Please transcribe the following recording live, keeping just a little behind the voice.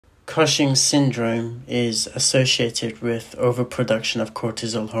Cushing syndrome is associated with overproduction of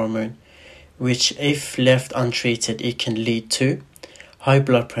cortisol hormone, which, if left untreated, it can lead to high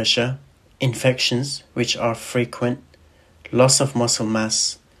blood pressure, infections, which are frequent, loss of muscle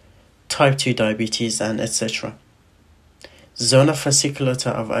mass, type 2 diabetes, and etc. Zona fasciculata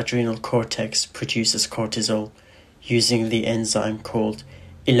of adrenal cortex produces cortisol using the enzyme called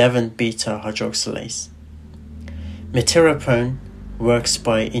 11-beta hydroxylase. Metyrapone works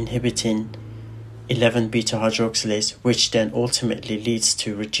by inhibiting 11-beta hydroxylase, which then ultimately leads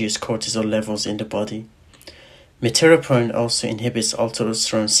to reduced cortisol levels in the body. Metyrapone also inhibits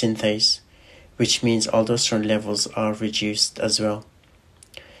aldosterone synthase, which means aldosterone levels are reduced as well.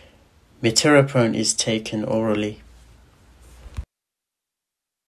 Metyrapone is taken orally.